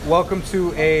Welcome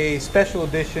to a special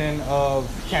edition of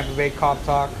Tampa Bay Cop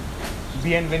Talk.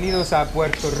 Bienvenidos a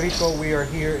Puerto Rico. We are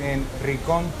here in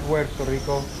Rincon, Puerto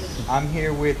Rico. I'm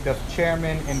here with the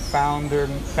chairman and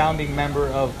founding member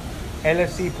of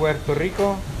LFC Puerto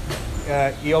Rico,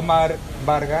 Iomar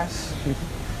Vargas.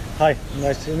 Hi,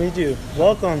 nice to meet you.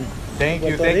 Welcome. Thank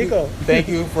you. Puerto Rico. Thank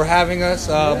you for having us.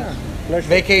 Pleasure.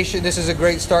 Vacation. This is a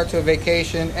great start to a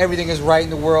vacation. Everything is right in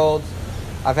the world.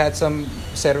 I've had some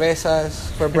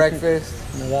cervezas for breakfast.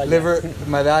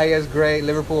 Medalla is great.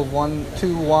 Liverpool won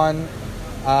 2-1.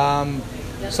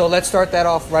 So let's start that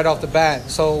off right off the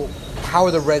bat. So how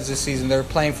are the Reds this season? They're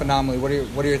playing phenomenally. What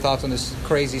are your thoughts on this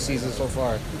crazy season so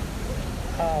far?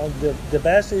 The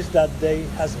best is that they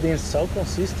has been so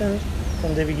consistent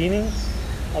from the beginning.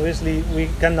 Obviously,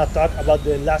 we cannot talk about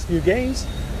the last few games,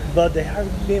 but they have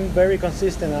been very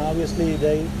consistent. And obviously,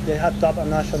 they had top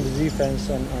notch on the defense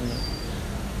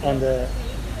on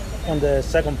the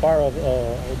second part of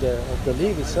the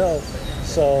league itself.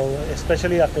 So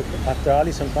especially after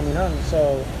Alisson coming on,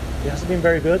 so it has been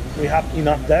very good. We have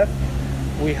enough depth,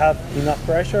 we have enough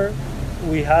pressure,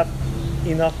 we have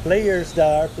enough players that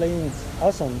are playing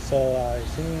awesome. So I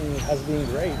think it has been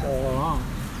great all along.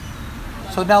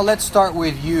 So now let's start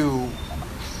with you.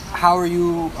 How are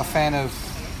you a fan of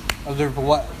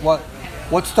Liverpool?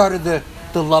 What started the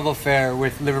love affair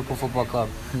with Liverpool Football Club?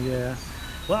 Yeah.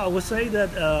 Well, I would say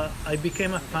that I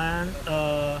became a fan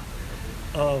of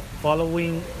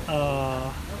following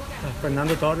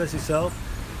Fernando Torres himself.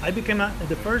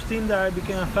 The first team that I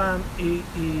became a fan,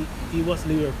 it was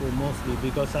Liverpool mostly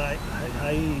because I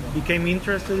became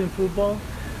interested in football,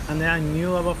 and then I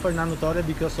knew about Fernando Torres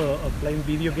because of playing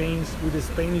video games with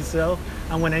Spain itself.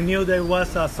 And when I knew there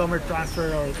was a summer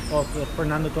transfer of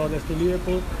Fernando Torres to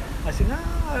Liverpool, I said,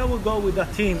 I will go with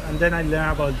that team. And then I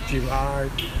learned about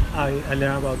Girard, I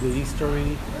learned about the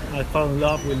history, I fell in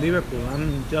love with Liverpool.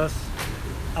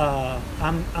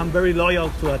 I'm very loyal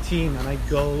to a team, and I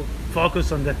go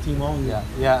focus on that team only.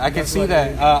 Yeah, I can see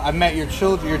that. I met your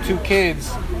two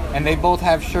kids, and they both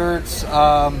have shirts.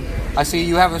 I see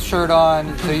you have a shirt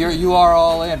on, so you are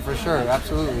all in for sure,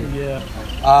 absolutely. Yeah.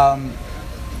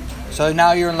 So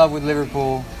now you're in love with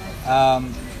Liverpool.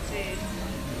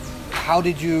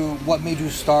 What made you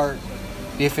start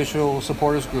the official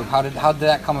supporters group? How did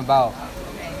that come about?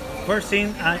 First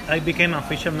thing, I became an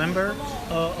official member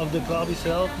of the club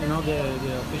itself, the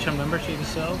official membership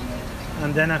itself.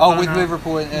 And then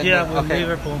Liverpool?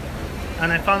 Liverpool.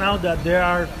 And I found out that there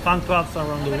are fan clubs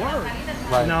around the world,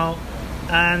 right.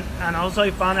 And also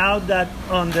I found out that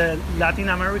on the Latin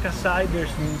America side,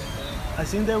 I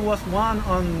think there was one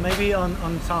on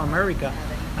South America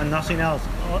and nothing else.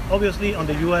 Obviously on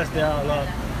the US there are a lot,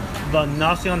 but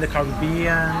nothing on the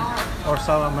Caribbean or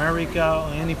South America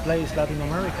or any place Latin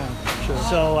America. Sure.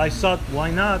 So I thought, why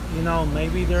not?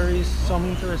 Maybe there is some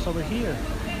interest over here.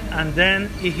 And then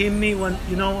it hit me when,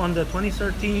 on the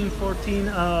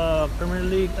 2013-14 Premier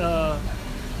League,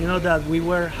 that we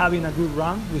were having a good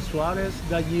run with Suarez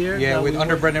that year. Yeah,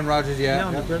 under Brendan Rodgers, yeah.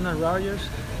 Under Brendan Rodgers.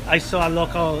 I saw a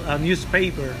local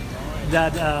newspaper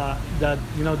that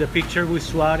the picture with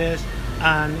Suarez,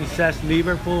 and it says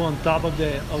Liverpool on top of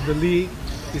the league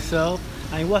itself.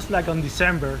 And it was like on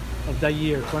December of that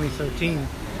year, 2013.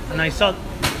 And I thought,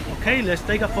 okay, let's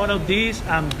take a photo of this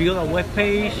and build a web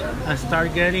page and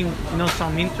start getting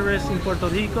some interest in Puerto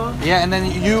Rico. Yeah, and then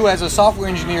you as a software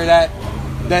engineer that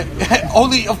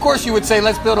only, of course, you would say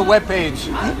let's build a web page.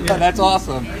 Yeah. That's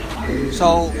awesome.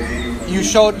 So you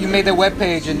made the web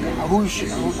page, and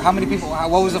how many people?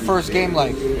 What was the first game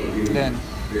like then?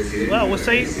 Well, I would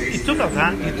say it took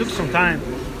some time.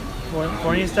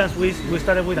 For instance, we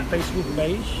started with a Facebook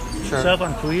page, sure,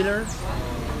 on Twitter.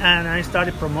 And I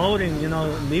started promoting,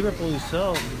 Liverpool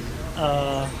itself,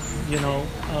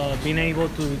 being able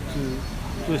to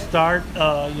start,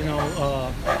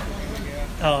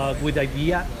 with the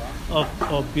idea of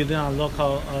building a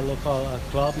local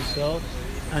club itself,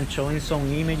 and showing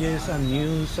some images and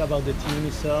news about the team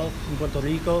itself in Puerto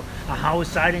Rico, and how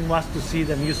exciting it was to see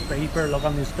the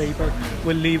local newspaper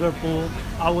with Liverpool.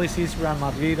 Always is Real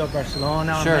Madrid or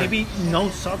Barcelona, sure, or maybe no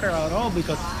soccer at all,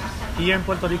 because here in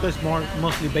Puerto Rico it's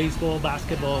mostly baseball,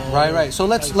 basketball. Right. So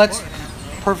let's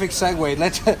perfect segue.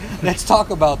 Let's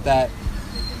talk about that.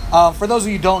 For those of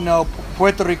you who don't know,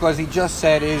 Puerto Rico, as he just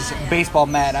said, is baseball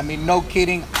mad. I mean, no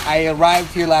kidding. I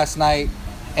arrived here last night,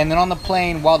 and then on the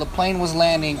plane, while the plane was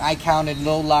landing, I counted,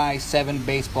 no lie, 7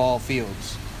 baseball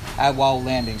fields while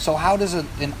landing. So how does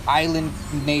an island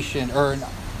nation, or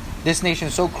this nation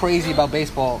is so crazy about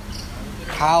baseball,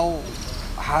 how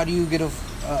do you get a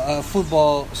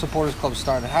football supporters club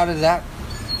started? How does that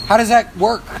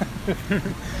work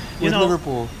with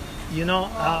Liverpool?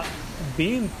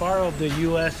 being part of the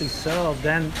U.S. itself,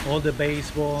 then all the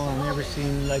baseball and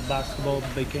everything like basketball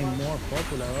became more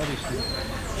popular, obviously.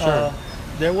 Sure.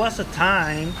 There was a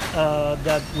time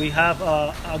that we have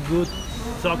a good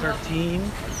soccer team.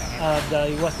 That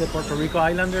it was the Puerto Rico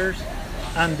Islanders,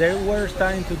 and they were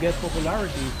starting to get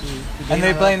popularity. And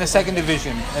they play in the second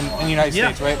division in the United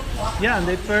Yeah. States, right? Yeah,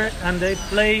 and they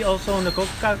play also in the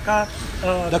CONCACAF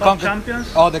Champions.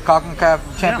 Oh, the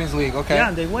CONCACAF Champions League. Okay. Yeah,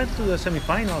 and they went to the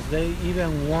semifinals. They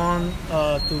even won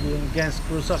against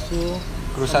Cruz Azul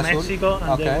Cruz from Azul? Mexico, and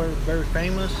Okay. they were very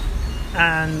famous.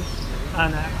 And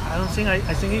I don't think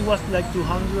I think it was like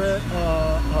 200,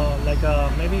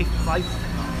 maybe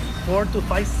 4 to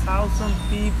 5,000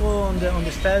 people on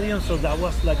the stadium. So that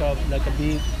was like a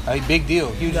big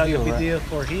deal, huge like deal, a big right? deal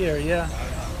for here, yeah.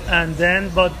 And then,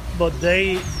 but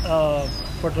they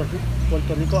Puerto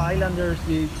Rico Islanders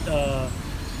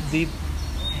did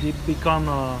become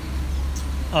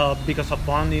because of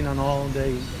funding and all.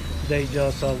 They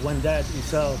just went that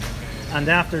itself. And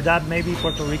then after that, maybe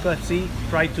Puerto Rico FC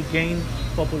tried to gain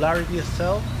popularity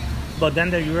itself. But then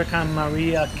the Hurricane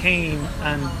Maria came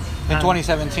In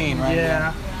 2017, right?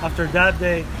 Yeah. After that,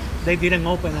 they didn't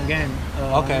open again.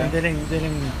 Okay. And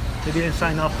they didn't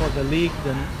sign up for the league.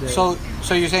 So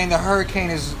you're saying the hurricane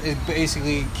is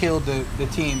basically killed the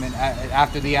team, and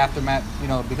after the aftermath,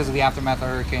 because of the aftermath of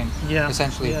the hurricane, Yeah,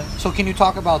 essentially. yeah. So can you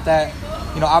talk about that?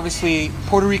 Obviously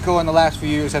Puerto Rico in the last few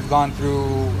years have gone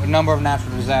through a number of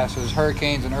natural disasters,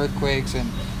 hurricanes and earthquakes,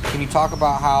 and can you talk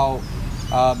about how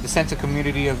the sense of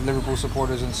community of Liverpool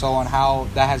supporters and so on, how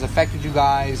that has affected you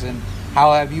guys, and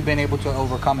how have you been able to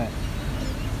overcome it?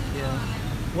 Yeah.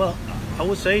 Well, I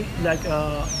would say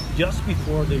just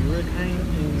before the hurricane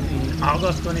in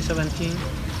August 2017,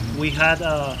 we had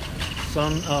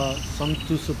some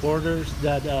two supporters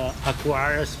that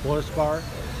acquired a sports bar,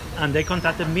 and they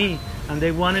contacted me, and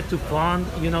they wanted to fund,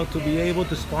 to be able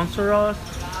to sponsor us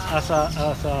as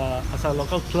a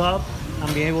local club,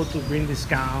 and be able to bring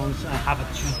discounts and have a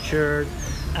t-shirt,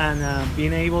 and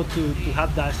being able to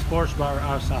have that sports bar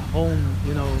as a home,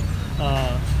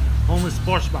 home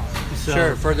sports bar. So,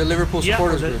 Sure, for the Liverpool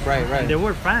supporters group, right. And they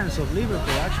were fans of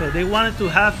Liverpool. Actually, they wanted to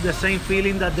have the same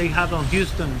feeling that they have on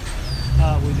Houston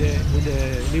with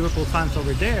the Liverpool fans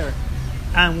over there.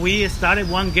 And we started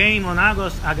one game on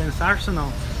August against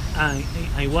Arsenal. And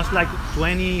it was like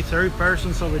 20, 30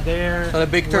 persons over there. So a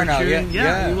big were turnout, cheering.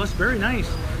 yeah. It was very nice.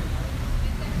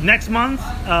 Next month,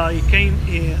 it came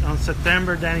on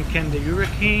September. Then it came the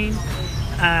hurricane,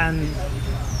 and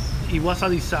it was a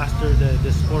disaster.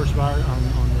 The sports bar on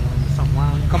the San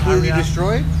Juan Completely area.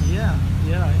 destroyed? Yeah.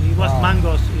 It was Wow.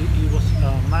 Mangos. It was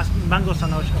Mangos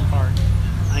and Ocean Park,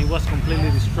 and it was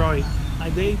completely destroyed.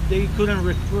 And they couldn't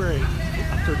recuperate.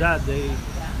 After that, they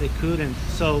couldn't.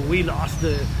 So we lost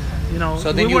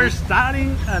So then we were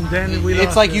starting, and then we lost.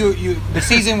 It's like the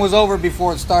season was over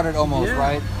before it started almost, Yeah.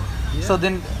 right? Yeah. So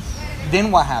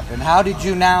then what happened? How did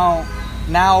you now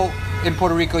in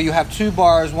Puerto Rico you have two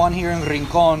bars, one here in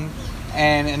Rincon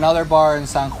and another bar in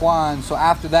San Juan. So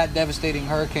after that devastating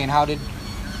hurricane, how did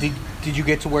you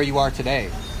get to where you are today?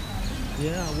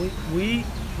 Yeah, we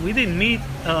didn't meet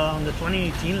on the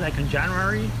 2018, like in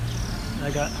January.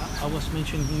 Like I was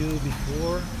mentioning to you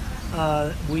before,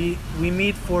 we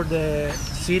meet for the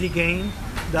city game.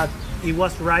 That it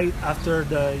was right after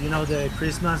the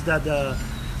Christmas that the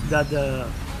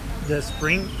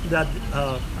spring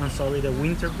the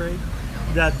winter break.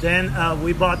 That then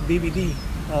we bought BBD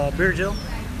Virgil,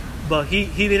 but he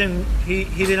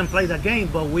didn't play that game.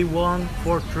 But we won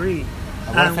 4-3.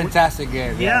 What a fantastic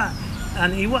game! Yeah,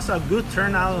 and it was a good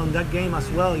turnout on that game as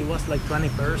well. It was like 20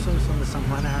 persons on the San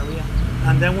Juan area,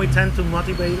 and then we tend to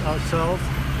motivate ourselves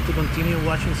to continue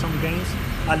watching some games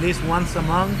at least once a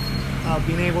month,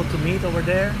 being able to meet over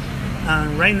there.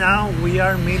 And right now we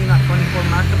are meeting at 24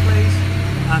 Marketplace,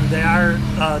 and they are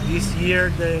this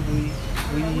year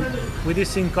we did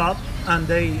sync up, and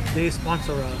they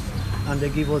sponsor us. And they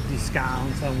give us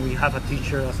discounts, and we have a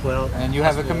teacher as well. And you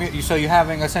have a community, so you're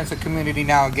having a sense of community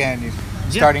now again. You're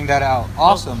Yeah. starting that out.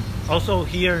 Awesome. Also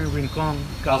here in Rincon,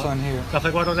 Also in here.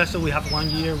 Café Cuatro Resto, we have 1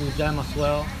 year with them as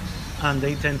well, and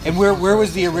they tend to. And where sponsor was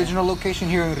us the as well. original location,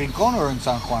 here in Rincon or in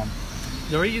San Juan?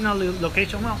 The original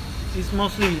location? Well, it's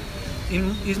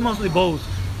mostly both,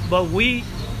 but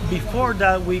before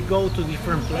that we go to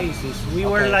different places. We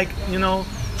were Okay. like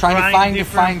Trying to find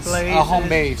different a home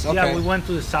base. Okay. Yeah, we went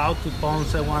to the south to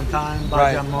Ponce one time,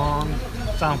 Right. Bayamon,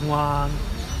 San Juan,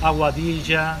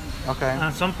 Aguadilla. Okay.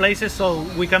 And some places, so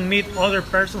we can meet other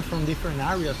persons from different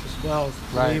areas as well,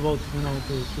 to Right. be able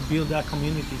to build that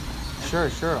community. Sure,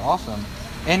 awesome.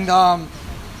 And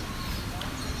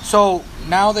So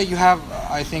now that you have,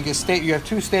 I think, you have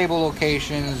two stable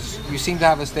locations. You seem to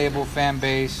have a stable fan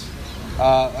base,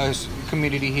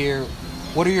 community here.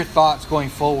 What are your thoughts going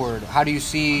forward? How do you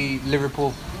see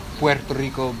Liverpool, Puerto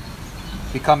Rico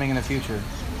becoming in the future?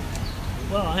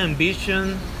 Well, I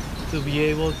ambition to be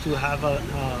able to have a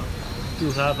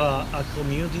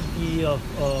community of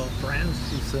friends.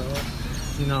 So,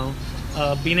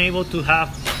 being able to have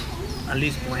at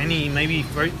least 20, maybe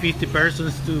 50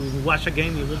 persons to watch a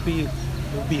game, it would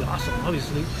be awesome,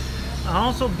 obviously. And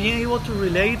also being able to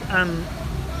relate and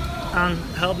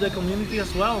help the community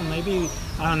as well. Maybe,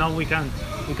 I don't know, we can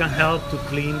help to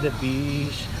clean the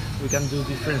beach. We can do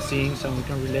different things and we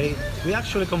can relate. We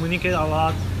actually communicate a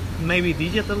lot, maybe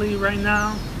digitally right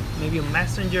now, maybe on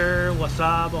Messenger,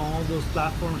 WhatsApp, on all those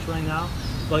platforms right now.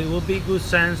 But it would be good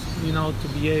sense, to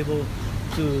be able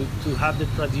to have the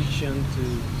tradition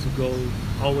to go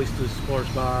always to a sports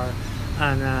bar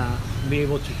and be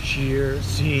able to cheer,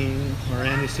 sing, or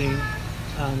anything.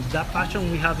 And that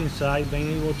passion we have inside,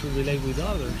 being able to relate with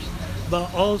others,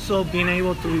 but also being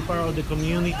able to be part of the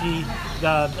community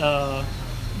that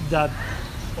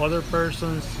other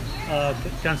persons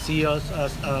can see us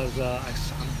as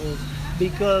examples,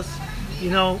 because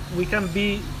we can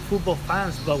be football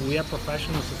fans, but we are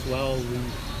professionals as well.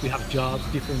 We have jobs,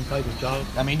 different type of jobs.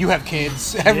 I mean, you have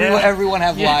kids. Everyone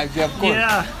have lives. Yeah, of course.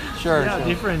 Yeah, sure.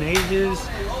 Different ages.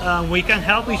 We can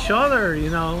help each other.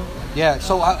 Yeah.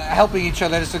 So helping each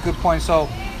other, that's a good point. So,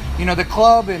 the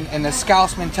club and the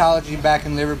Scouts mentality back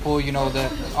in Liverpool.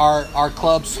 Our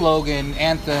club slogan,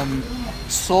 anthem,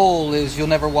 soul is "You'll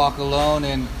never walk alone."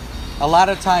 And a lot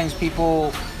of times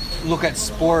people look at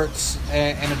sports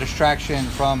and a distraction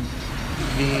from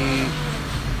the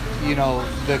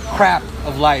crap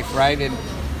of life, right?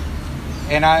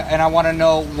 And I want to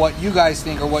know what you guys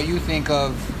think, or what you think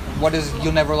of what does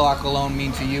 "You'll never walk alone"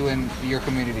 mean to you and your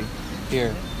community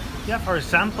here. Yeah, for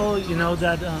example,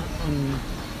 that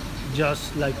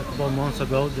just like a couple of months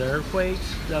ago, the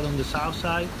earthquakes that on the south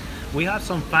side, we had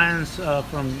some fans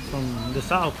from the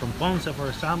south, from Ponce, for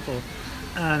example,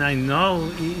 and I know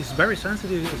it's very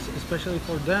sensitive, especially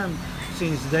for them,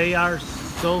 since they are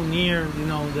so near,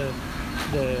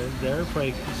 the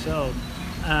earthquake itself,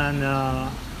 and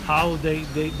how they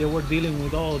were dealing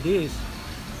with all this.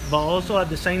 But also at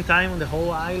the same time, the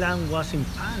whole island was in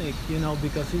panic,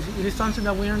 because it is something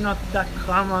that we are not that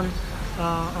common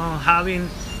on having,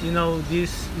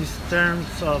 these terms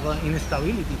of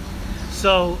instability.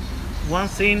 So one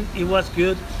thing, it was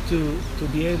good to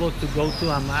be able to go to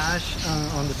a match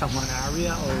on the San Juan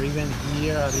area, or even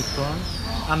here at Icon,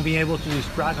 and be able to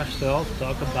distract ourselves,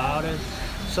 talk about it.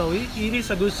 So it is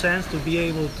a good sense to be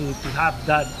able to have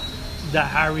that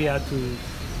area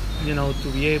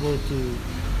to be able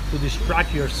to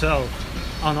distract yourself,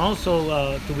 and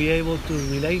also to be able to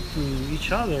relate to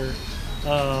each other.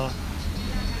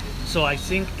 So I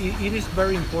think it is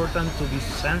very important to be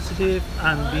sensitive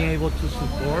and being able to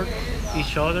support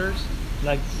each other,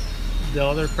 like the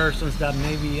other persons that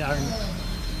maybe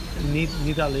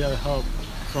need a little help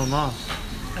from us.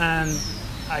 And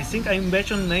I think I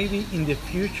envision maybe in the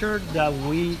future that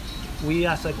we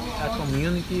as a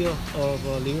community of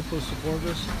Liverpool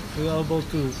supporters, we are able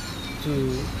to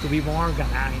be more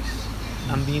organized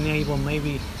and being able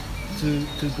maybe to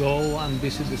go and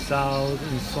visit the south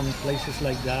in some places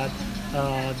like that,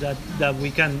 that we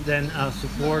can then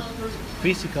support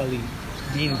physically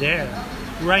being there.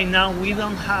 Right now we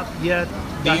don't have yet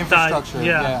the infrastructure.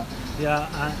 And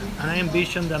I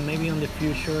envision that maybe in the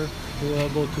future we're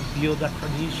able to build that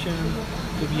tradition,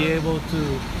 to be able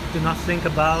to not think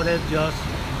about it, just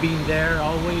being there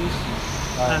always,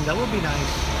 and that would be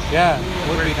nice. Yeah, it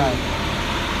would be nice.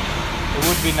 It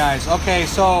would be nice. Okay,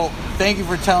 so thank you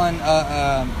for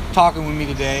talking with me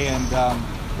today, and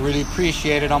really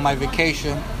appreciate it on my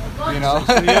vacation. To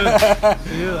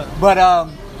you.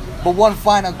 But one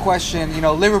final question.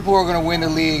 Liverpool are going to win the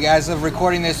league. As of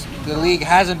recording this, the league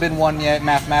hasn't been won yet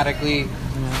mathematically.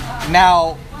 Yeah.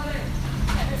 Now,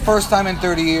 first time in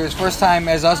 30 years, first time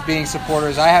as us being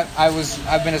supporters.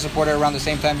 I've been a supporter around the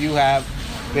same time you have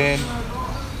been.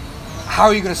 How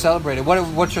are you going to celebrate it?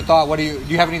 What's your thought? Do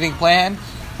you have anything planned?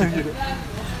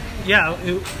 Yeah,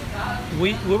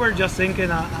 we were just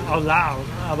thinking out loud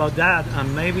about that,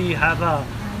 and maybe have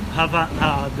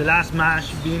the last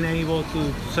match being able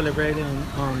to celebrate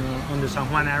on the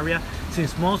San Juan area,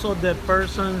 since most of the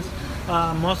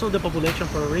population of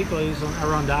Puerto Rico is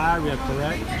around the area,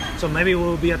 correct? So maybe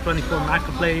we'll be at 24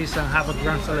 Marketplace and have a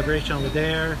grand celebration over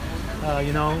there.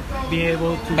 Be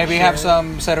able to maybe have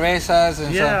some cervezas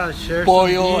and some share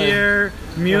pollo some beer,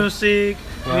 music,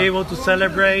 Yeah. be able to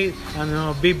celebrate,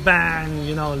 and Big Bang,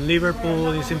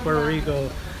 Liverpool is in Puerto Rico,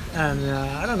 and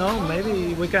I don't know,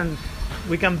 maybe we can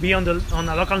be on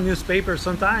a local newspaper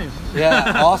sometime.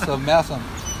 Yeah, awesome.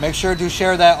 Make sure to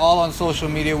share that all on social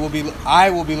media. I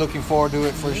will be looking forward to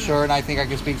it for sure, and I think I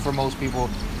can speak for most people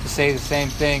to say the same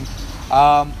thing.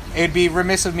 It'd be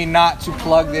remiss of me not to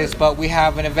plug this, but we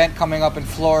have an event coming up in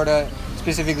Florida,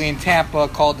 specifically in Tampa,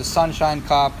 called the Sunshine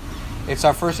Cop. It's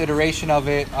our first iteration of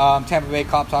it. Tampa Bay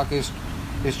Cop Talk is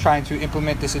trying to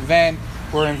implement this event.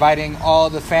 We're inviting all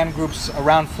the fan groups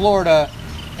around Florida,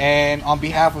 and on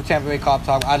behalf of Tampa Bay Cop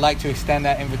Talk, I'd like to extend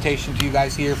that invitation to you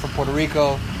guys here from Puerto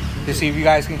Rico to see if you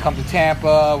guys can come to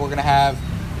Tampa. We're gonna have,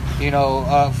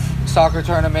 a soccer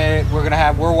tournament.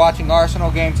 We're watching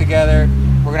Arsenal game together.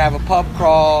 We're gonna have a pub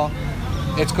crawl.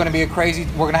 It's gonna be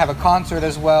we're gonna have a concert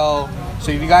as well.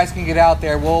 So if you guys can get out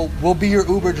there, we'll be your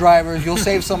Uber drivers. You'll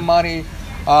save some money.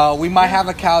 We might have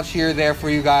a couch here or there for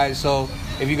you guys. So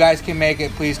if you guys can make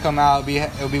it, please come out.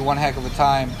 It'll be one heck of a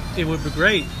time. It would be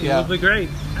great. It would be great.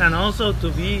 And also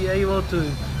to be able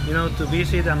to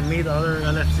visit and meet other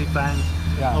LFC fans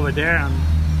over there. And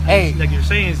hey, like you're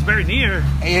saying, it's very near.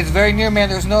 It's very near, man.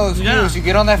 There's no excuse. Yeah. You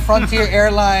get on that Frontier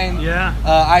airline. Yeah.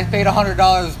 I paid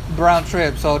 $100 round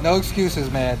trip, so no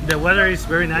excuses, man. The weather is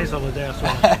very nice over there as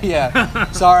well.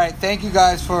 Yeah. So, all right. Thank you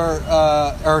guys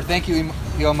thank you,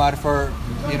 Yomar, for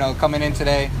coming in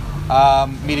today,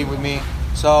 meeting with me.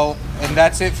 So, and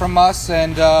that's it from us,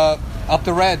 and up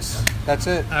the Reds. That's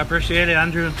it. I appreciate it,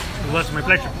 Andrew. It was my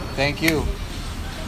pleasure. Thank you.